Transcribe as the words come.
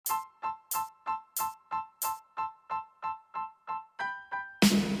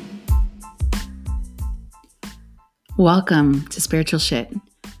Welcome to Spiritual Shit,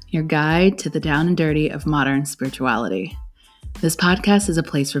 your guide to the down and dirty of modern spirituality. This podcast is a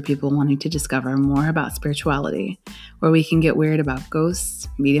place for people wanting to discover more about spirituality, where we can get weird about ghosts,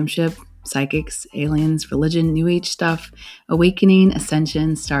 mediumship, psychics, aliens, religion, new age stuff, awakening,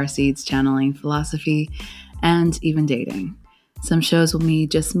 ascension, starseeds, channeling, philosophy, and even dating. Some shows will be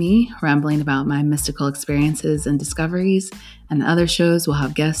just me rambling about my mystical experiences and discoveries, and other shows will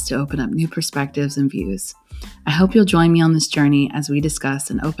have guests to open up new perspectives and views. I hope you'll join me on this journey as we discuss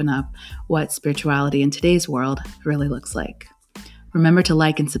and open up what spirituality in today's world really looks like. Remember to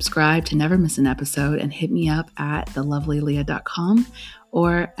like and subscribe to never miss an episode, and hit me up at thelovelyleah.com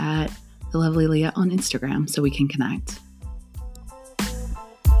or at thelovelyleah on Instagram so we can connect.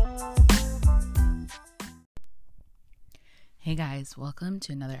 Hey guys, welcome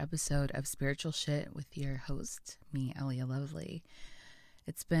to another episode of Spiritual Shit with your host, me, Elia Lovely.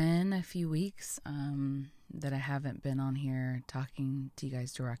 It's been a few weeks that I haven't been on here talking to you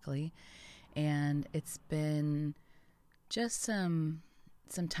guys directly, and it's been just some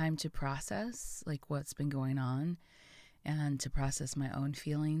time to process like what's been going on, and to process my own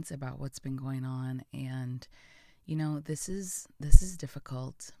feelings about what's been going on. And you know, this is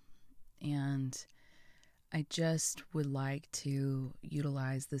difficult, and I just would like to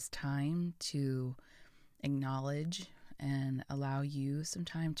utilize this time to acknowledge and allow you some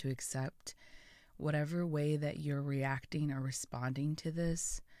time to accept whatever way that you're reacting or responding to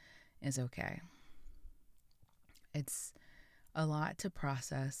this is okay. It's a lot to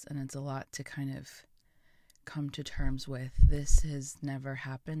process, and it's a lot to kind of come to terms with. This has never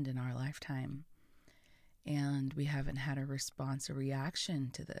happened in our lifetime, and we haven't had a response or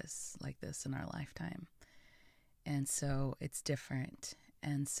reaction to this like this in our lifetime. And so it's different.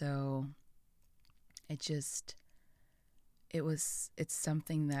 And so it's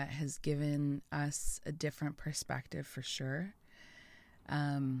something that has given us a different perspective for sure.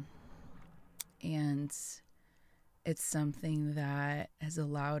 And it's something that has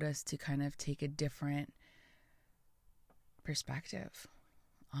allowed us to kind of take a different perspective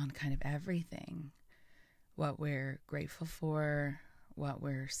on kind of everything. What we're grateful for, what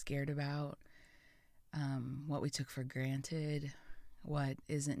we're scared about, what we took for granted, what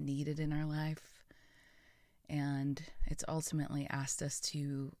isn't needed in our life. And it's ultimately asked us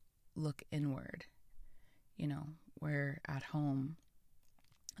to look inward. You know, we're at home.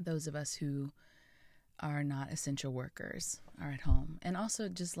 Those of us who are not essential workers are at home. And also,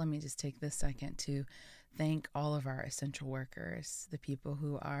 let me take this second to thank all of our essential workers, the people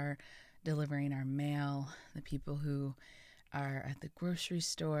who are delivering our mail, the people who are at the grocery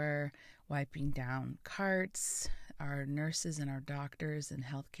store, wiping down carts, our nurses and our doctors and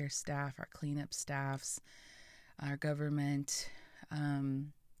healthcare staff, our cleanup staffs, our government,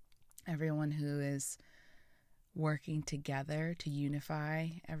 everyone who is working together to unify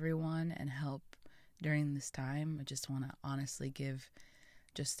everyone and help during this time. I just want to honestly give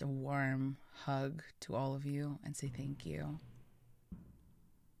just a warm hug to all of you and say thank you.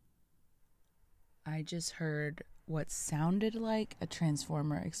 I just heard what sounded like a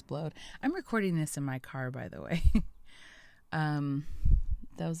transformer explode. I'm recording this in my car, by the way. That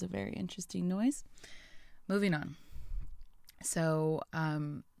was a very interesting noise. Moving on. So,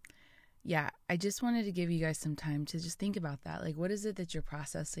 I just wanted to give you guys some time to just think about that. Like, what is it that you're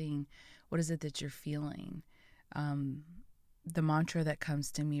processing? What is it that you're feeling? The mantra that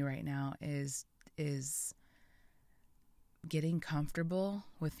comes to me right now is getting comfortable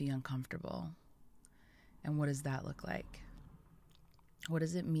with the uncomfortable. And what does that look like? What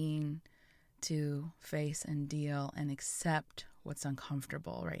does it mean to face and deal and accept what's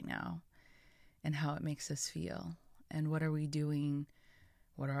uncomfortable right now and how it makes us feel? And what are we doing?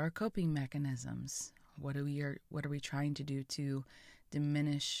 What are our coping mechanisms? What are we trying to do to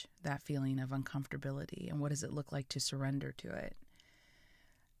diminish that feeling of uncomfortability? And what does it look like to surrender to it?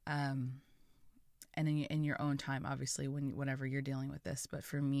 And in your own time, obviously, whenever you're dealing with this. But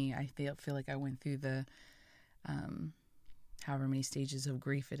for me, I feel like I went through the however many stages of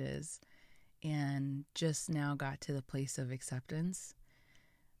grief it is, and just now got to the place of acceptance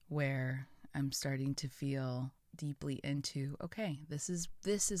where I'm starting to feel deeply into, okay, this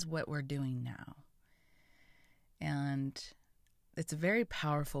is what we're doing now. And it's a very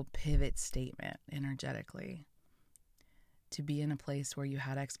powerful pivot statement energetically, to be in a place where you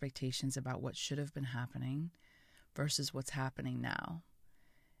had expectations about what should have been happening versus what's happening now.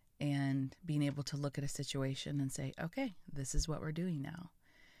 And being able to look at a situation and say, okay, this is what we're doing now.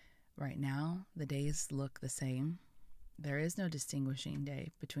 Right now, the days look the same. There is no distinguishing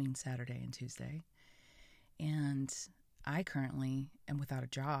day between Saturday and Tuesday. And I currently am without a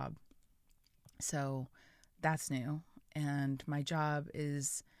job. So that's new. And my job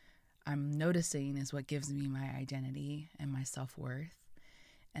is, I'm noticing, is what gives me my identity and my self-worth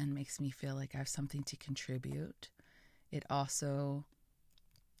and makes me feel like I have something to contribute. It also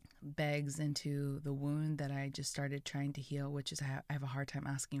begs into the wound that I just started trying to heal, which is I have a hard time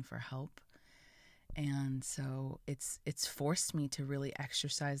asking for help. And so it's forced me to really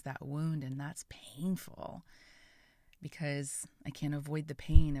exercise that wound, and that's painful because I can't avoid the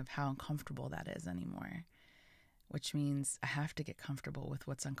pain of how uncomfortable that is anymore, which means I have to get comfortable with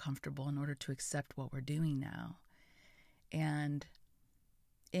what's uncomfortable in order to accept what we're doing now. And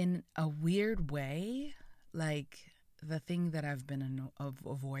in a weird way, like the thing that I've been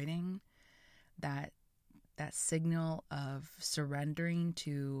avoiding, that signal of surrendering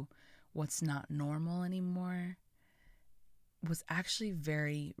to what's not normal anymore, was actually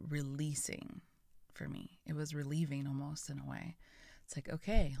very releasing for me. It was relieving almost, in a way. It's like,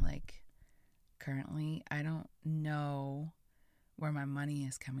 okay, like currently I don't know where my money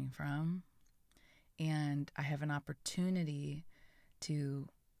is coming from, and I have an opportunity to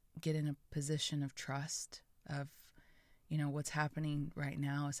get in a position of trust of, what's happening right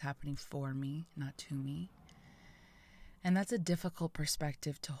now is happening for me, not to me. And that's a difficult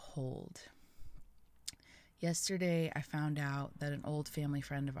perspective to hold. Yesterday, I found out that an old family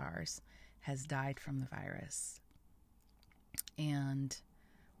friend of ours has died from the virus. And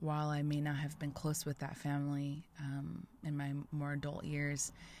while I may not have been close with that family in my more adult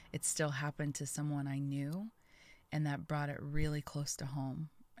years, it still happened to someone I knew, and that brought it really close to home.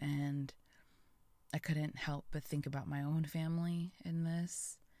 And I couldn't help but think about my own family in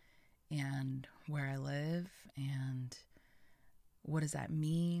this, and where I live, and what does that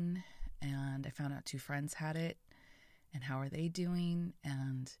mean? And I found out 2 friends had it, and how are they doing?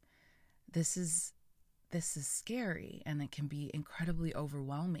 And this is scary, and it can be incredibly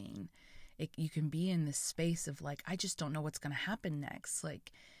overwhelming. You can be in this space of like, I just don't know what's going to happen next.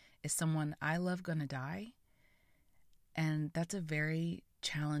 Like, is someone I love going to die? And that's a very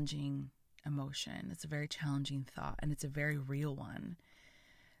challenging emotion. It's a very challenging thought, and it's a very real one.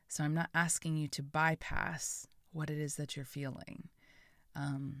 So I'm not asking you to bypass what it is that you're feeling.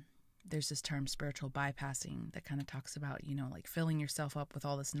 There's this term, spiritual bypassing, that kind of talks about, like filling yourself up with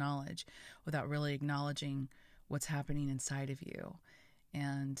all this knowledge without really acknowledging what's happening inside of you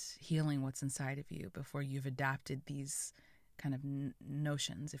and healing what's inside of you before you've adapted these kind of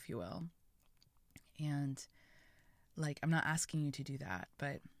notions, if you will. And like, I'm not asking you to do that,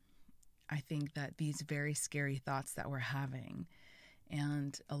 but I think that these very scary thoughts that we're having,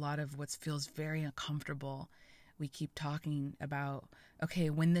 and a lot of what feels very uncomfortable, we keep talking about, okay,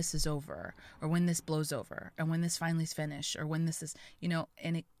 when this is over, or when this blows over, and when this finally is finished, or when this is,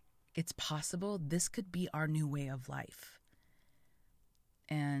 and it's possible this could be our new way of life.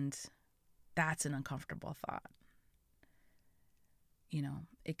 And that's an uncomfortable thought.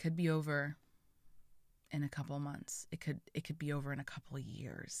 It could be over in a couple of months. It could be over in a couple of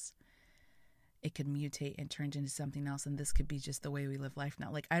years. It could mutate and turn into something else, and this could be just the way we live life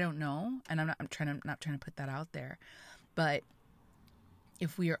now. Like, I don't know, and I'm not trying to put that out there, but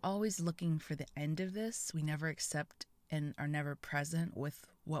if we are always looking for the end of this, we never accept and are never present with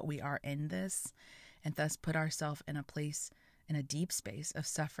what we are in this, and thus put ourselves in a place, in a deep space of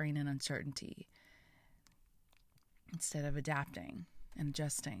suffering and uncertainty, instead of adapting and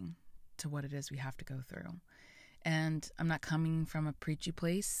adjusting to what it is we have to go through. And I'm not coming from a preachy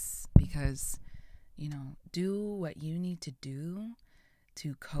place, because do what you need to do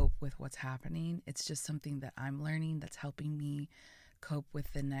to cope with what's happening. It's just something that I'm learning that's helping me cope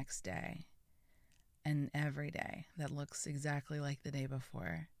with the next day and every day that looks exactly like the day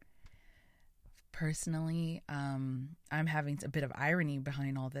before. Personally, I'm having a bit of irony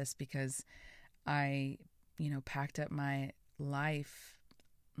behind all this, because I, packed up my life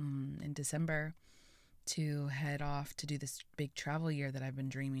in December to head off to do this big travel year that I've been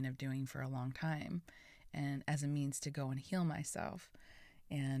dreaming of doing for a long time, and as a means to go and heal myself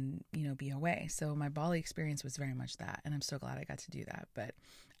and, be away. So my Bali experience was very much that, and I'm so glad I got to do that. But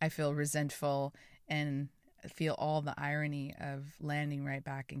I feel resentful and feel all the irony of landing right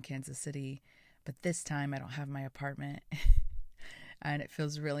back in Kansas City, but this time I don't have my apartment and it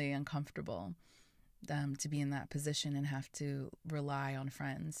feels really uncomfortable to be in that position and have to rely on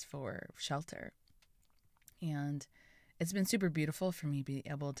friends for shelter. And it's been super beautiful for me to be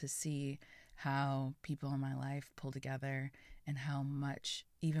able to see how people in my life pull together, and how much,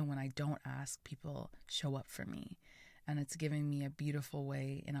 even when I don't ask, people show up for me. And it's giving me a beautiful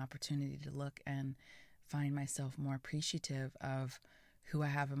way, an opportunity to look and find myself more appreciative of who I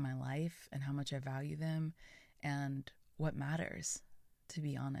have in my life and how much I value them and what matters, to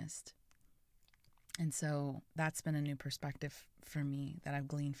be honest. And so that's been a new perspective for me that I've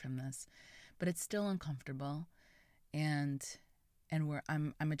gleaned from this. But it's still uncomfortable, and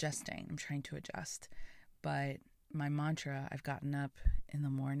I'm adjusting. I'm trying to adjust. But my mantra, I've gotten up in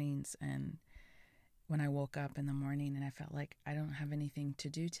the mornings, and when I woke up in the morning and I felt like I don't have anything to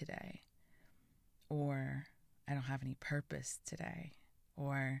do today, or I don't have any purpose today,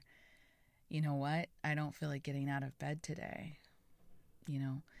 or you know what, I don't feel like getting out of bed today.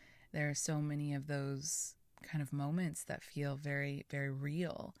 There are so many of those kind of moments that feel very, very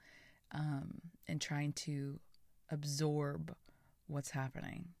real, and trying to absorb what's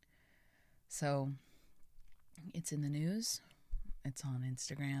happening. So it's in the news, it's on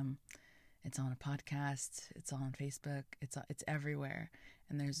Instagram, it's on a podcast, it's on Facebook, it's everywhere,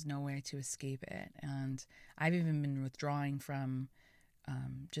 and there's no way to escape it. And I've even been withdrawing from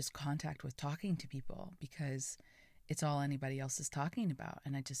just contact with talking to people because it's all anybody else is talking about,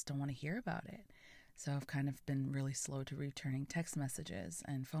 and I just don't want to hear about it. So I've kind of been really slow to returning text messages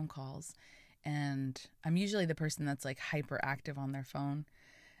and phone calls, and I'm usually the person that's like hyperactive on their phone.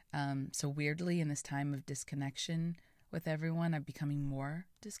 So weirdly, in this time of disconnection with everyone, I'm becoming more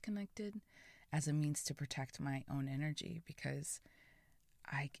disconnected as a means to protect my own energy, because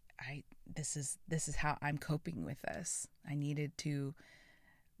this is how I'm coping with this. I needed to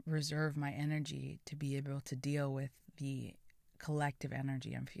reserve my energy to be able to deal with the collective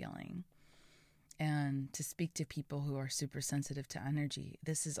energy I'm feeling. And to speak to people who are super sensitive to energy,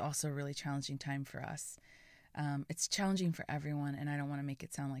 this is also a really challenging time for us. It's challenging for everyone, and I don't want to make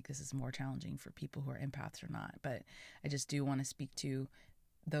it sound like this is more challenging for people who are empaths or not, but I just do want to speak to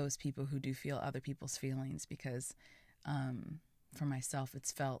those people who do feel other people's feelings, because for myself,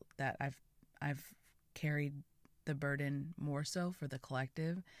 it's felt that I've carried the burden more so for the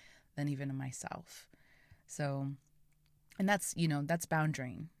collective than even myself. So, and that's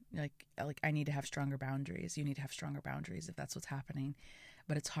boundarying. Like I need to have stronger boundaries. You need to have stronger boundaries if that's what's happening,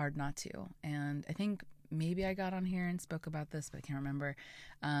 but it's hard not to. And I think maybe I got on here and spoke about this, but I can't remember.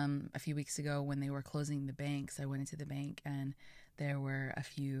 A few weeks ago when they were closing the banks, I went into the bank and there were a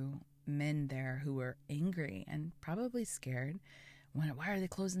few men there who were angry and probably scared. Why are they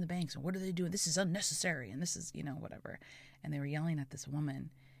closing the banks? What are they doing? This is unnecessary. And this is, whatever. And they were yelling at this woman.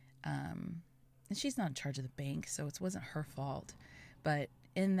 And she's not in charge of the bank, so it wasn't her fault. But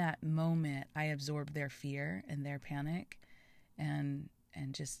in that moment, I absorbed their fear and their panic and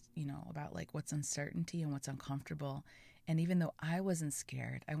just, about like what's uncertainty and what's uncomfortable. And even though I wasn't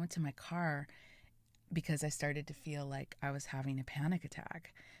scared, I went to my car because I started to feel like I was having a panic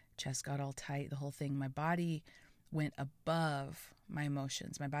attack. Chest got all tight, the whole thing. My body went above my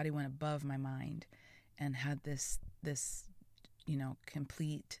emotions. My body went above my mind and had this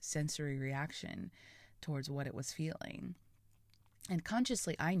complete sensory reaction towards what it was feeling. And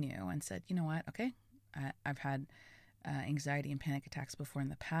consciously I knew and said, you know what? Okay, I've had anxiety and panic attacks before in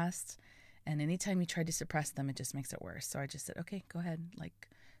the past. And anytime you try to suppress them, it just makes it worse. So I just said, okay, go ahead. Like,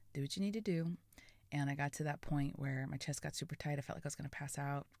 do what you need to do. And I got to that point where my chest got super tight. I felt like I was going to pass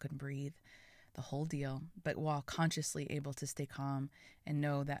out, couldn't breathe, the whole deal. But while consciously able to stay calm and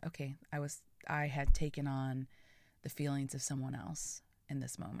know that, okay, I had taken on the feelings of someone else in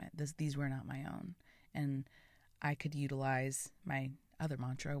this moment. These were not my own. And I could utilize my other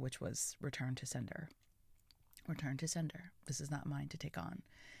mantra, which was return to sender. Return to sender. This is not mine to take on.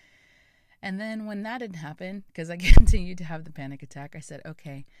 And then when that didn't happen, because I continued to have the panic attack, I said,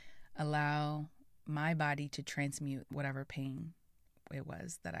 okay, allow my body to transmute whatever pain it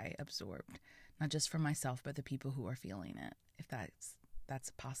was that I absorbed, not just for myself, but the people who are feeling it, if that's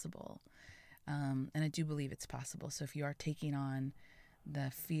possible. And I do believe it's possible. So if you are taking on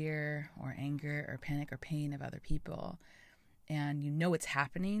the fear or anger or panic or pain of other people, and you know it's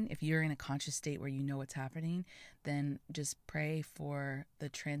happening, if you're in a conscious state where you know it's happening, then just pray for the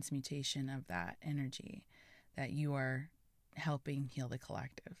transmutation of that energy, that you are helping heal the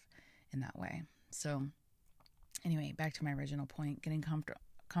collective in that way. So anyway, back to my original point, getting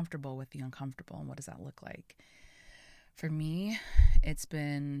comfortable with the uncomfortable, and what does that look like? For me, it's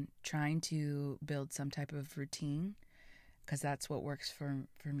been trying to build some type of routine, because that's what works for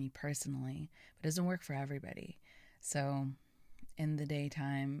me personally, but it doesn't work for everybody. So in the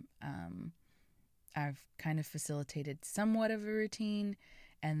daytime, I've kind of facilitated somewhat of a routine.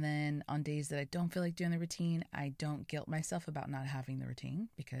 And then on days that I don't feel like doing the routine, I don't guilt myself about not having the routine,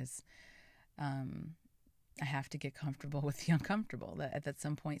 because I have to get comfortable with the uncomfortable. That at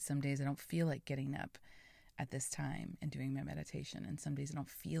some point, some days I don't feel like getting up at this time and doing my meditation. And some days I don't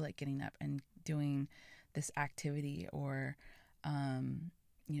feel like getting up and doing this activity or,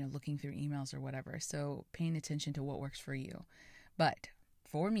 looking through emails or whatever. So paying attention to what works for you. But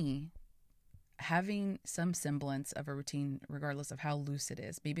for me, having some semblance of a routine, regardless of how loose it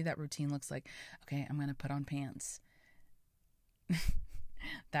is. Maybe that routine looks like, okay, I'm going to put on pants.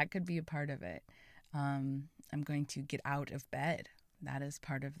 That could be a part of it. I'm going to get out of bed. That is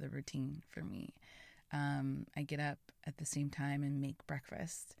part of the routine for me. I get up at the same time and make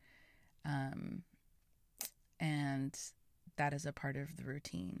breakfast. And that is a part of the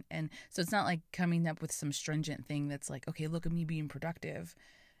routine. And so it's not like coming up with some stringent thing that's like, okay, look at me being productive.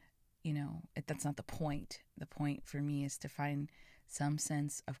 That's not the point. The point for me is to find some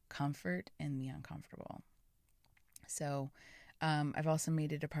sense of comfort in the uncomfortable. So I've also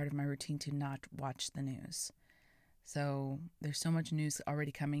made it a part of my routine to not watch the news. So there's so much news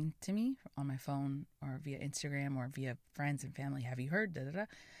already coming to me on my phone or via Instagram or via friends and family. Have you heard? Da, da, da.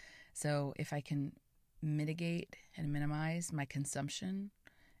 So if I can mitigate and minimize my consumption,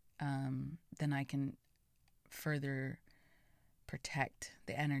 then I can further protect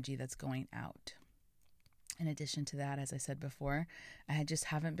the energy that's going out. In addition to that, as I said before, I just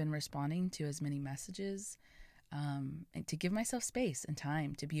haven't been responding to as many messages, and to give myself space and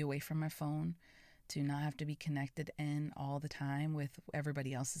time to be away from my phone, to not have to be connected in all the time with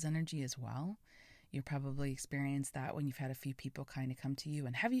everybody else's energy as well. You probably experienced that when you've had a few people kind of come to you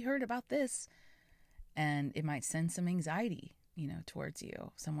and, have you heard about this? And it might send some anxiety, towards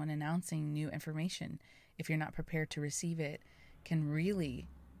you. Someone announcing new information, if you're not prepared to receive it, can really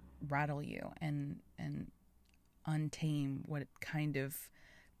rattle you and untame what kind of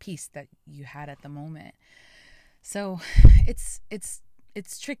peace that you had at the moment. So it's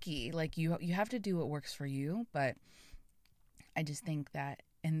tricky. Like you have to do what works for you. But I just think that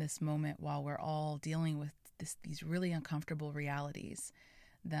in this moment, while we're all dealing with these really uncomfortable realities,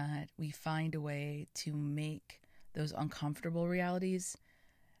 that we find a way to make those uncomfortable realities,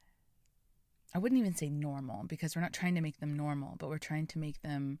 I wouldn't even say normal, because we're not trying to make them normal, but we're trying to make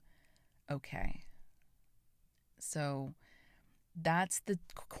them okay. So that's the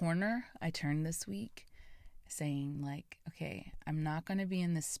corner I turned this week, saying like, okay, I'm not going to be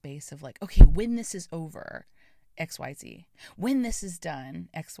in this space of like, okay, when this is over, XYZ, when this is done,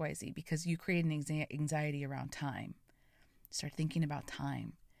 XYZ, because you create an anxiety around time. Start thinking about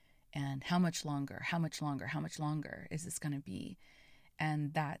time and how much longer is this going to be?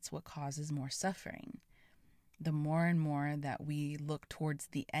 And that's what causes more suffering. The more and more that we look towards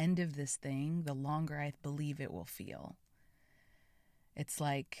the end of this thing, the longer I believe it will feel. It's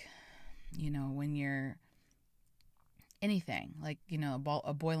like, when you're anything, like,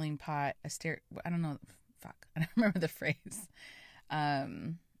 a boiling pot, I don't know, I don't remember the phrase.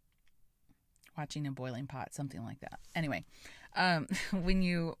 Watching a boiling pot, something like that. Anyway, when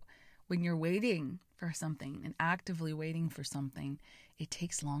you're waiting for something and actively waiting for something, it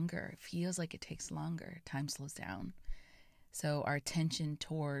takes longer. It feels like it takes longer. Time slows down. So our attention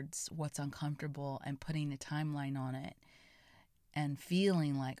towards what's uncomfortable and putting a timeline on it and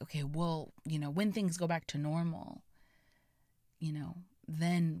feeling like, okay, well, when things go back to normal,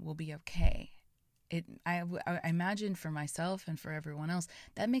 then we'll be okay. I imagine for myself and for everyone else,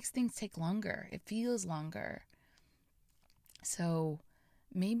 that makes things take longer. It feels longer. So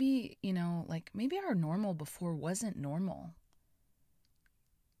maybe, maybe our normal before wasn't normal.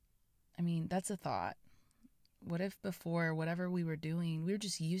 I mean, that's a thought. What if before, whatever we were doing, we were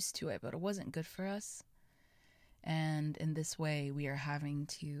just used to it, but it wasn't good for us? And in this way, we are having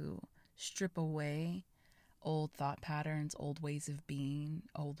to strip away old thought patterns, old ways of being,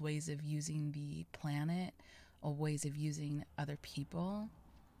 old ways of using the planet, old ways of using other people.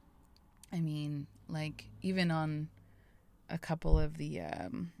 I mean, like, even on a couple of the,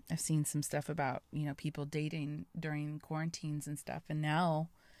 I've seen some stuff about, people dating during quarantines and stuff. And now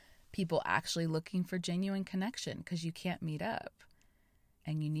people actually looking for genuine connection because you can't meet up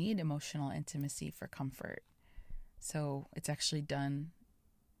and you need emotional intimacy for comfort. So it's actually done.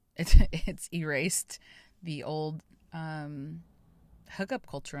 It's erased the old hookup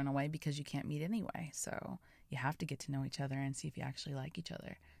culture in a way because you can't meet anyway. So you have to get to know each other and see if you actually like each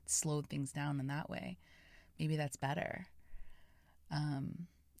other. It's slowed things down in that way. Maybe that's better.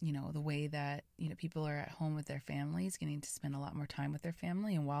 The way that, people are at home with their families, getting to spend a lot more time with their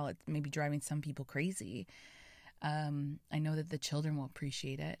family. And while it's maybe driving some people crazy, I know that the children will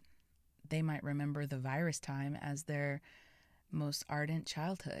appreciate it. They might remember the virus time as their most ardent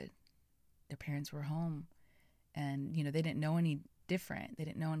childhood. Their parents were home and, they didn't know any different. They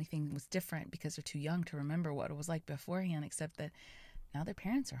didn't know anything was different because they're too young to remember what it was like beforehand, except that now their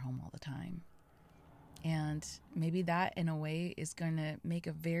parents are home all the time. And maybe that in a way is going to make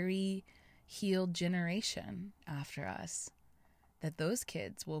a very healed generation after us, that those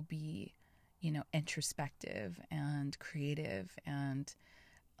kids will be, introspective and creative and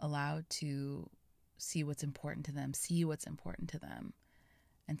allowed to see what's important to them,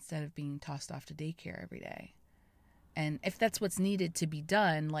 instead of being tossed off to daycare every day. And if that's what's needed to be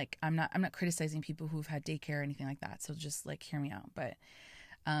done, like I'm not criticizing people who've had daycare or anything like that. So just like hear me out. But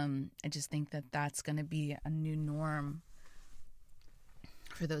I just think that that's going to be a new norm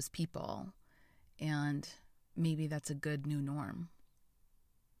for those people. And maybe that's a good new norm.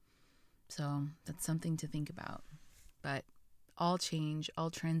 So that's something to think about. But all change, all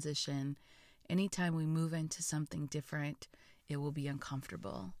transition, anytime we move into something different, it will be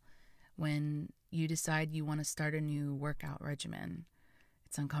uncomfortable. When you decide you want to start a new workout regimen,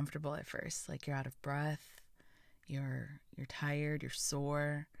 it's uncomfortable at first. Like you're out of breath, you're tired, you're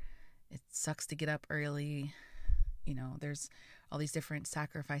sore. It sucks to get up early. You know, there's all these different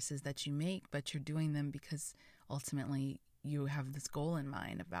sacrifices that you make, but you're doing them because ultimately you have this goal in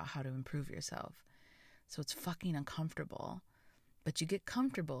mind about how to improve yourself. So it's fucking uncomfortable, but you get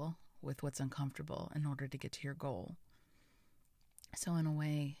comfortable with what's uncomfortable in order to get to your goal. So in a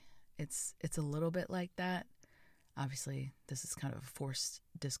way, it's a little bit like that. Obviously, this is kind of a forced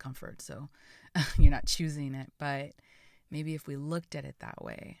discomfort, so you're not choosing it. But maybe if we looked at it that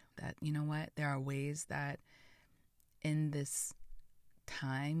way, that, you know what, there are ways that in this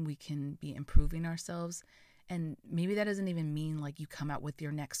time we can be improving ourselves. And maybe that doesn't even mean like you come out with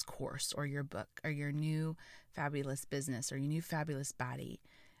your next course or your book or your new fabulous business or your new fabulous body.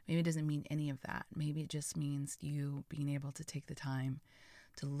 Maybe it doesn't mean any of that. Maybe it just means you being able to take the time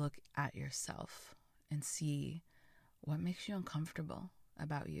to look at yourself and see what makes you uncomfortable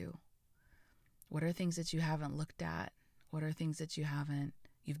about you. What are things that you haven't looked at? What are things that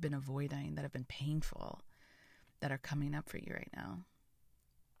you've been avoiding that have been painful, that are coming up for you right now?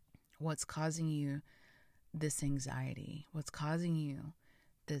 What's causing you this anxiety? What's causing you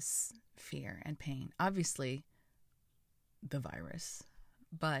this fear and pain? Obviously, the virus,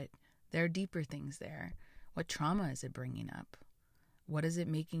 but there are deeper things there. What trauma is it bringing up? What is it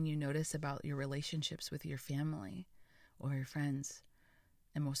making you notice about your relationships with your family or your friends,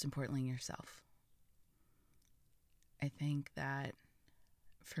 and most importantly, yourself? I think that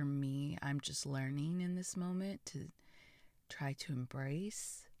for me, I'm just learning in this moment to try to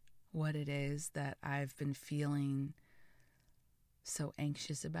embrace what it is that I've been feeling so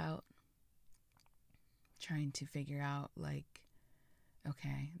anxious about. Trying to figure out, like,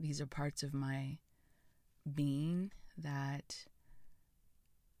 okay, these are parts of my being that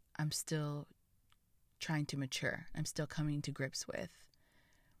I'm still trying to mature. I'm still coming to grips with.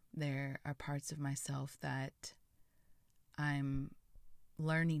 There are parts of myself that I'm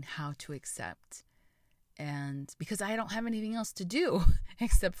learning how to accept. And because I don't have anything else to do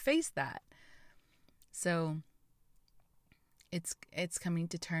except face that. So it's coming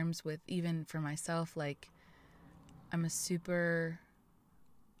to terms with, even for myself, like I'm a super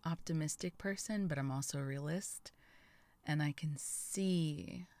optimistic person, but I'm also a realist. And I can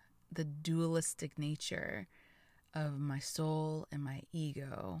see the dualistic nature of my soul and my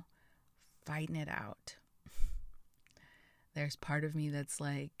ego fighting it out. There's part of me that's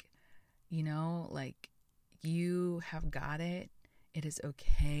like, you know, like, you have got it. It is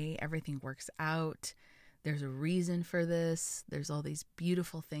okay. Everything works out. There's a reason for this. There's all these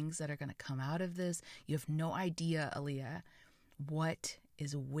beautiful things that are going to come out of this. You have no idea, Aaliyah, what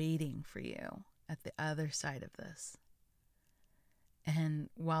is waiting for you at the other side of this. And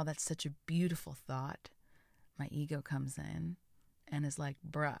while that's such a beautiful thought, my ego comes in and is like,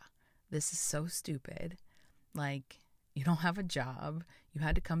 bruh, this is so stupid. Like, you don't have a job. You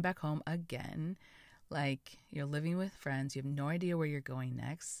had to come back home again. Like, you're living with friends. You have no idea where you're going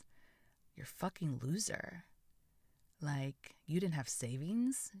next. You're a fucking loser. Like, you didn't have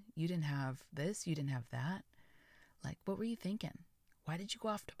savings. You didn't have this. You didn't have that. Like, what were you thinking? Why did you go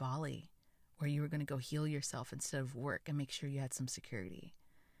off to Bali, where you were going to go heal yourself instead of work and make sure you had some security?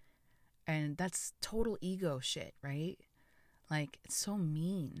 And that's total ego shit, right? Like, it's so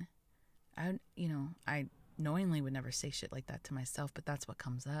mean. I knowingly would never say shit like that to myself, but that's what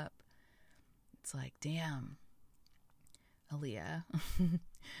comes up. It's like, damn, Aaliyah.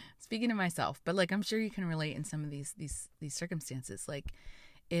 Speaking to myself, but like, I'm sure you can relate in some of these circumstances. Like,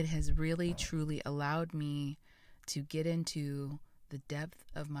 it has really, truly allowed me to get into the depth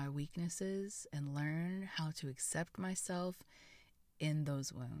of my weaknesses and learn how to accept myself in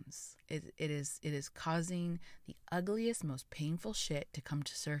those wounds. It is causing the ugliest, most painful shit to come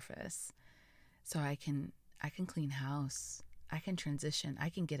to surface. So I can clean house. I can transition. I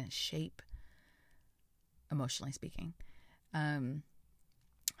can get in shape, emotionally speaking.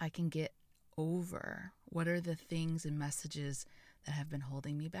 I can get over what are the things and messages that have been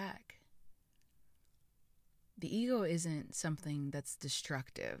holding me back. the ego isn't something that's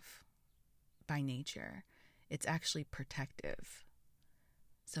destructive by nature. It's actually protective.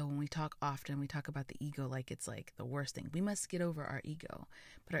 So when we talk about the ego like it's like the worst thing. We must get over our ego.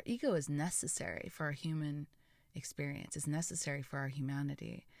 But our ego is necessary for our human experience. It's necessary for our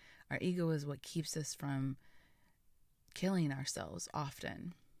humanity. Our ego is what keeps us from killing ourselves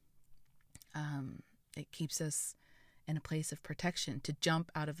often. It keeps us in a place of protection to jump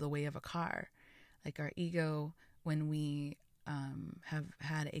out of the way of a car. Like our ego, when we have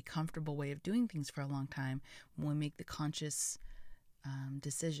had a comfortable way of doing things for a long time, when we make the conscious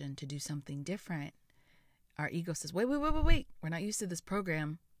decision to do something different, our ego says, wait, we're not used to this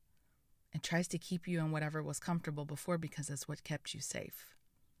program, and tries to keep you in whatever was comfortable before because that's what kept you safe.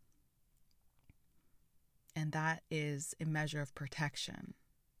 And that is a measure of protection.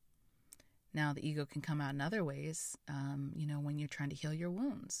 Now, the ego can come out in other ways. When you're trying to heal your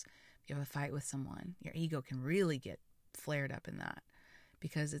wounds, if you have a fight with someone, your ego can really get flared up in that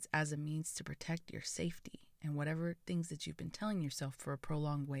because it's as a means to protect your safety and whatever things that you've been telling yourself for a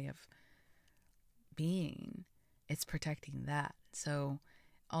prolonged way of being, it's protecting that. So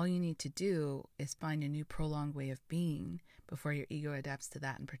all you need to do is find a new prolonged way of being before your ego adapts to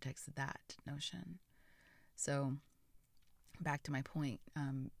that and protects that notion. So back to my point,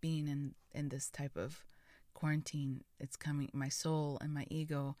 being in this type of quarantine, it's coming, my soul and my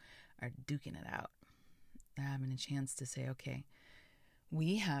ego are duking it out. They're having a chance to say, okay,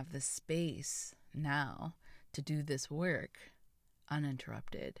 we have the space now to do this work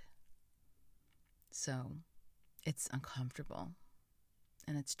uninterrupted. So it's uncomfortable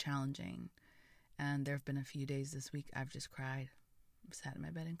and it's challenging. And there have been a few days this week I've just cried. I've sat in my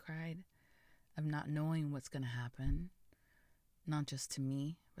bed and cried of not knowing what's going to happen, not just to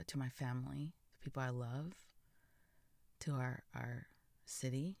me, but to my family, the people I love, to our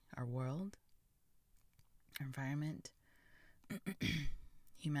city, our world, our environment,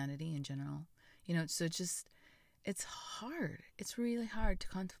 humanity in general. So it's hard. It's really hard to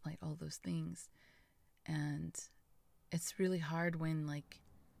contemplate all those things. And it's really hard when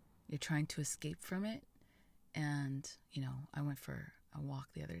you're trying to escape from it. And, I went for a walk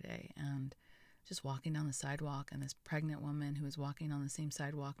the other day and just walking down the sidewalk, and this pregnant woman who was walking on the same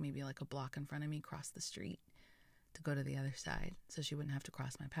sidewalk, maybe like a block in front of me, crossed the street to go to the other side so she wouldn't have to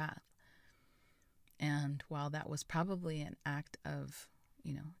cross my path. And while that was probably an act of,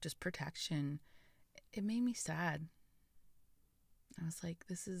 just protection, it made me sad. I was like,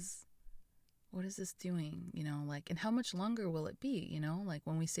 what is this doing? And how much longer will it be?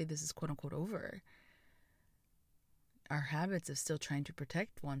 When we say this is quote unquote over, our habits of still trying to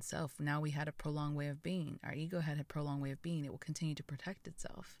protect oneself. Now we had a prolonged way of being. Our ego had a prolonged way of being. It will continue to protect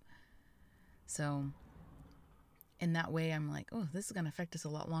itself. So in that way, I'm like, oh, this is going to affect us a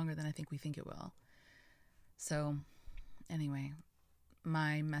lot longer than I think we think it will. So anyway,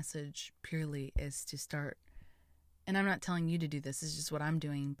 my message purely is to start, and I'm not telling you to do this is just what I'm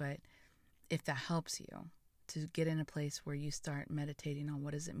doing, but if that helps you to get in a place where you start meditating on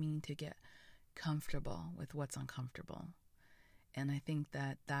what does it mean to get comfortable with what's uncomfortable. And I think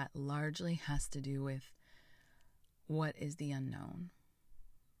that largely has to do with what is the unknown.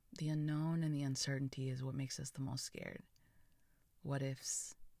 The unknown and the uncertainty is what makes us the most scared. What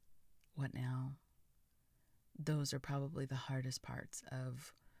ifs? What now? Those are probably the hardest parts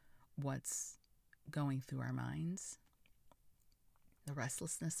of what's going through our minds. The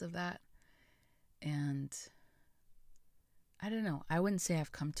restlessness of that. And I don't know. I wouldn't say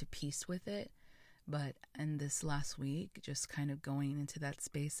I've come to peace with it. But in this last week, just kind of going into that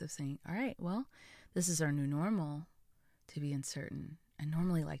space of saying, all right, well, this is our new normal to be uncertain. I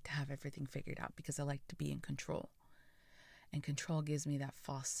normally like to have everything figured out because I like to be in control. And control gives me that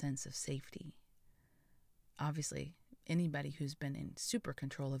false sense of safety. Obviously, anybody who's been in super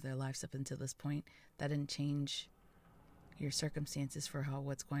control of their lives up until this point, that didn't change your circumstances for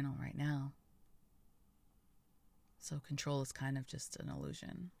what's going on right now. So control is kind of just an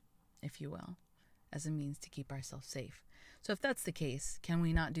illusion, if you will, as a means to keep ourselves safe. So if that's the case, can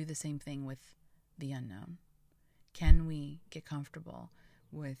we not do the same thing with the unknown? Can we get comfortable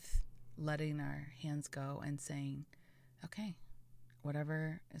with letting our hands go and saying, okay,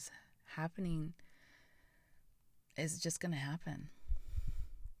 whatever is happening is just going to happen.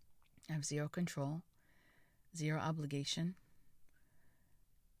 I have zero control, zero obligation.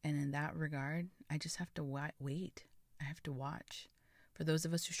 And in that regard, I just have to wait. I have to watch. For those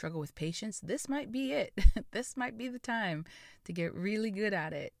of us who struggle with patience, this might be it. This might be the time to get really good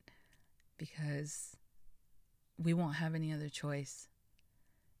at it, because we won't have any other choice.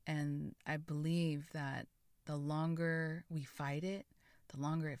 And I believe that the longer we fight it, the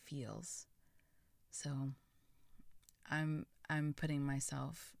longer it feels. So I'm putting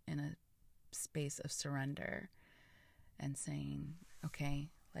myself in a space of surrender and saying, okay,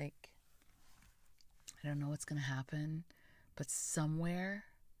 like, I don't know what's going to happen, but somewhere,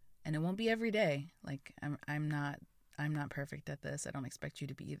 and it won't be every day. Like I'm not perfect at this. I don't expect you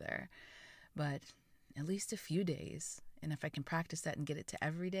to be there, but at least a few days. And if I can practice that and get it to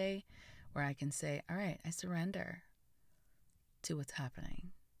every day where I can say, all right, I surrender to what's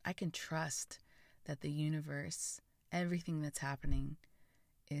happening. I can trust that the universe, everything that's happening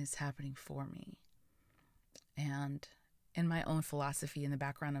is happening for me. And in my own philosophy, in the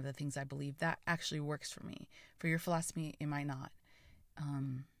background of the things I believe, that actually works for me. For your philosophy, it might not.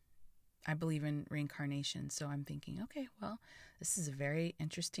 I believe in reincarnation. So I'm thinking, okay, well, this is a very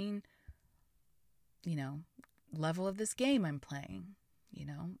interesting, level of this game I'm playing,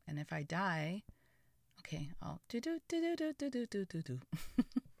 and if I die, okay, I'll do.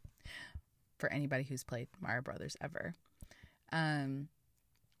 For anybody who's played Mario Brothers ever, then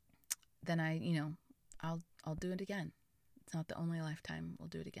I'll do it again. It's not the only lifetime. We'll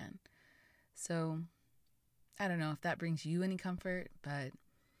do it again. So I don't know if that brings you any comfort, but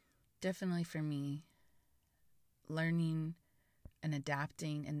definitely for me, learning and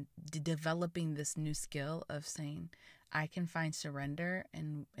adapting and developing this new skill of saying, I can find surrender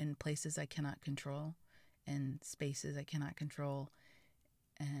in places I cannot control, in spaces I cannot control,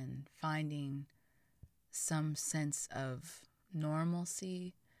 and finding some sense of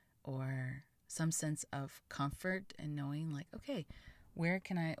normalcy or some sense of comfort and knowing like, okay, where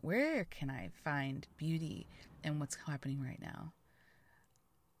can I find beauty in what's happening right now?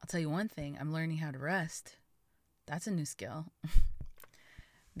 I'll tell you one thing, I'm learning how to rest. That's a new skill.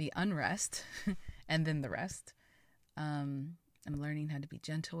 The unrest and then the rest. I'm learning how to be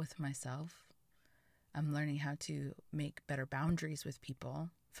gentle with myself. I'm learning how to make better boundaries with people.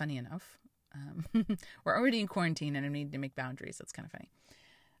 Funny enough. We're already in quarantine and I need to make boundaries. That's kind of funny.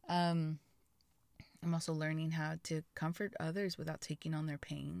 I'm also learning how to comfort others without taking on their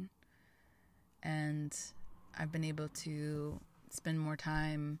pain. And I've been able to spend more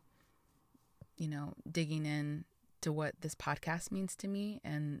time, digging in to what this podcast means to me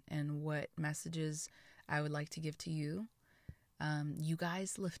and what messages I would like to give to you. You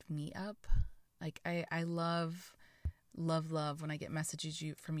guys lift me up. Like I love when I get messages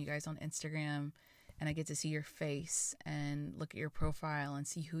from you guys on Instagram and I get to see your face and look at your profile and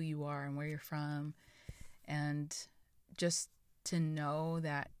see who you are and where you're from. And just to know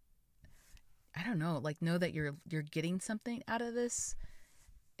that, I don't know, like know that you're getting something out of this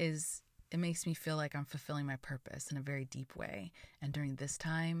it makes me feel like I'm fulfilling my purpose in a very deep way. And during this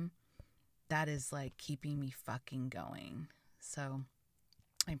time, that is like keeping me fucking going. So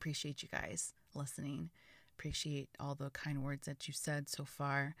I appreciate you guys listening. Appreciate all the kind words that you said so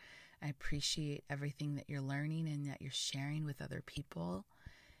far. I appreciate everything that you're learning and that you're sharing with other people.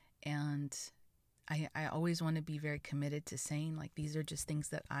 And I always want to be very committed to saying, like, these are just things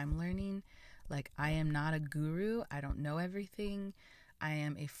that I'm learning. Like, I am not a guru. I don't know everything. I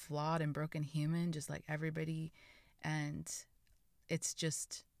am a flawed and broken human, just like everybody. And it's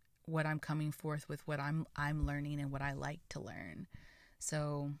just what I'm coming forth with, what I'm learning and what I like to learn.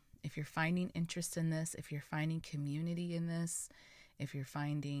 So if you're finding interest in this, if you're finding community in this, if you're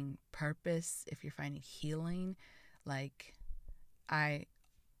finding purpose, if you're finding healing, like, I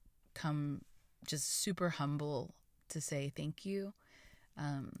come just super humble to say thank you,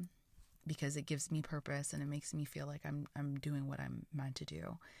 because it gives me purpose and it makes me feel like I'm doing what I'm meant to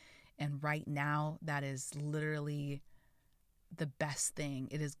do. And right now, that is literally the best thing.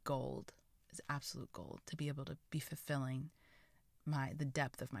 It is gold. It's absolute gold to be able to be fulfilling the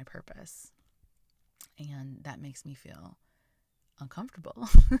depth of my purpose. And that makes me feel uncomfortable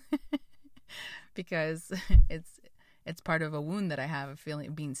because it's part of a wound that I have, a feeling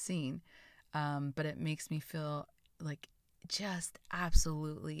of being seen. But it makes me feel like just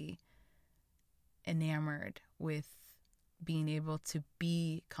absolutely enamored with being able to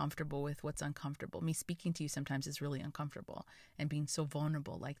be comfortable with what's uncomfortable. Me speaking to you sometimes is really uncomfortable, and being so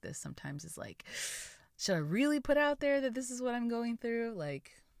vulnerable like this sometimes is like, should I really put out there that this is what I'm going through?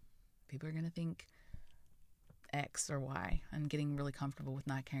 Like, people are going to think X or Y. I'm getting really comfortable with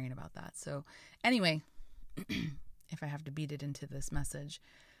not caring about that. So anyway, if I have to beat it into this message,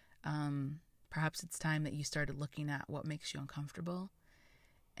 perhaps it's time that you started looking at what makes you uncomfortable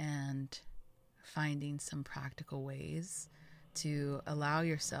and finding some practical ways to allow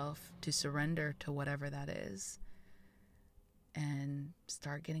yourself to surrender to whatever that is and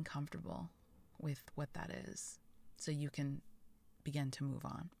start getting comfortable with what that is so you can begin to move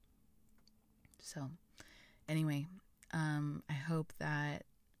on. So anyway, I hope that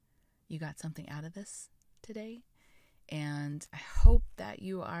you got something out of this today. And I hope that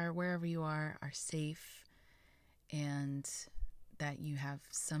you are, wherever you are safe, and that you have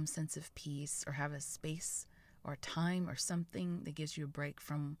some sense of peace, or have a space or time or something that gives you a break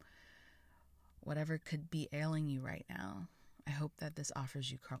from whatever could be ailing you right now. I hope that this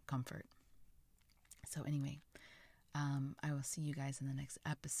offers you comfort. So anyway, I will see you guys in the next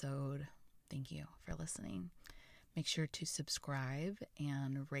episode. Thank you for listening. Make sure to subscribe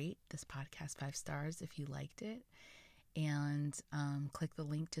and rate this podcast 5 stars if you liked it. And click the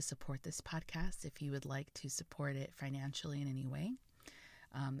link to support this podcast if you would like to support it financially in any way.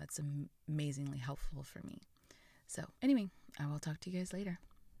 That's amazingly helpful for me. So anyway, I will talk to you guys later.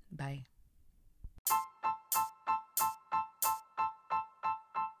 Bye.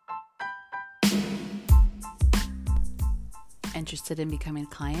 Interested in becoming a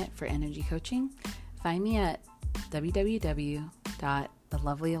client for energy coaching? Find me at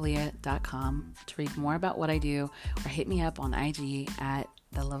www.thelovelyaaliyah.com to read more about what I do, or hit me up on IG at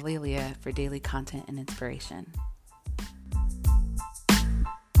thelovelyaaliyah for daily content and inspiration.